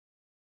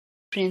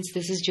Friends,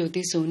 this is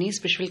Jyoti Soni,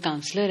 spiritual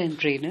counsellor and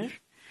trainer.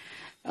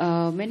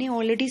 मैंने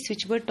already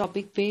switch word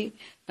topic पे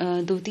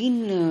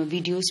 2-3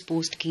 videos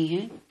post की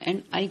हैं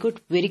and I got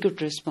very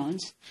good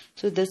response,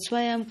 so that's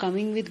why I am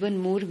coming with one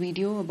more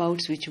video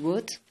about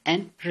स्विचवर्ड्स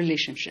and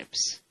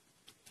relationships.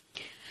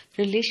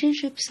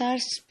 Relationships are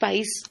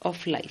spice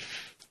of life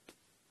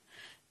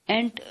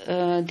and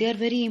they are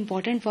very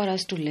important for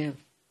us to live.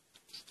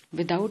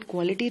 Without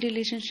quality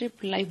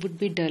relationship, life would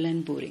be dull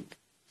and boring.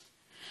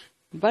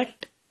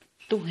 But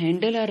to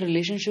handle our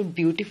relationship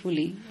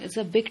beautifully is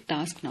a big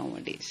task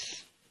nowadays.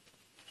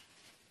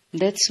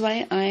 That's why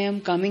I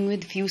am coming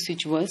with few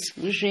switch words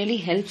which really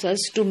helps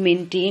us to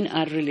maintain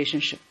our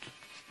relationship.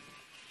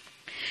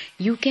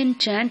 You can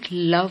chant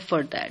love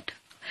for that.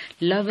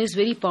 Love is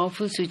very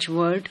powerful switch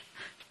word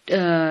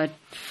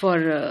for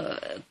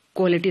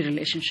quality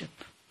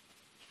relationship.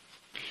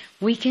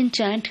 We can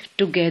chant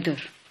together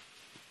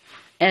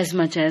as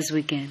much as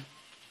we can.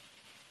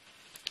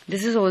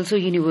 This is also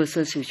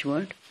universal switch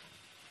word.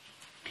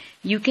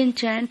 You can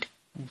chant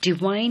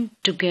divine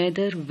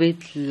together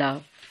with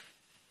love.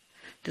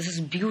 This is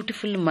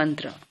beautiful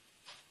mantra.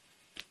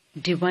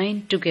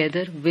 Divine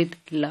together with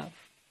love.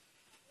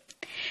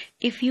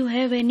 If you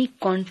have any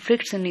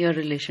conflicts in your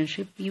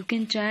relationship, you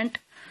can chant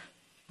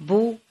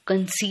bow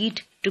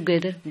concede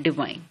together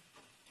divine.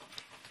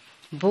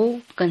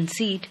 Bow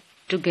concede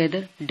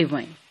together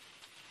divine.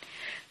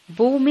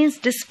 Bow means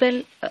dispel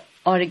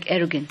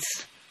arrogance.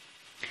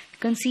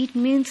 Concede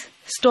means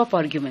stop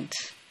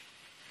arguments.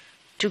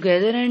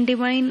 Together and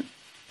divine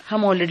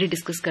हम already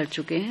discuss कर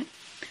चुके हैं.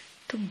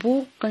 तो bow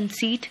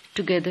concede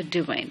together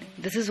divine.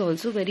 This is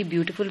also very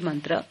beautiful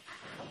mantra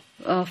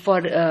for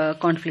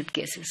conflict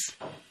cases.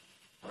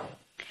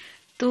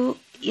 तो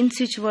इन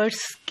switch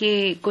words के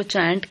को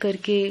chant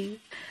करके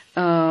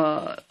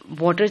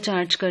water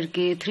charge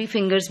करके 3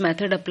 फिंगर्स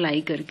मेथड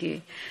अप्लाई करके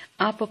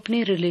आप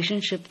अपने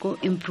रिलेशनशिप को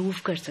इम्प्रूव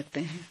कर सकते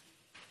हैं.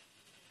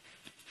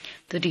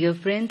 तो डियर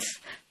फ्रेंड्स,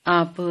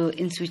 आप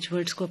इन स्विच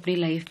वर्ड्स को अपनी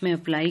लाइफ में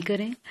अप्लाई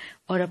करें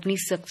और अपनी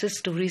सक्सेस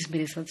स्टोरीज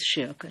मेरे साथ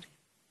शेयर करें.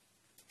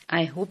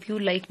 I hope you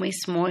like my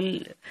small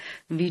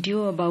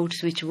video about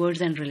switch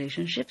words and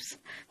relationships.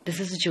 This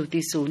is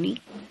Jyoti Soni.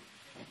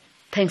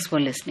 Thanks for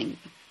listening.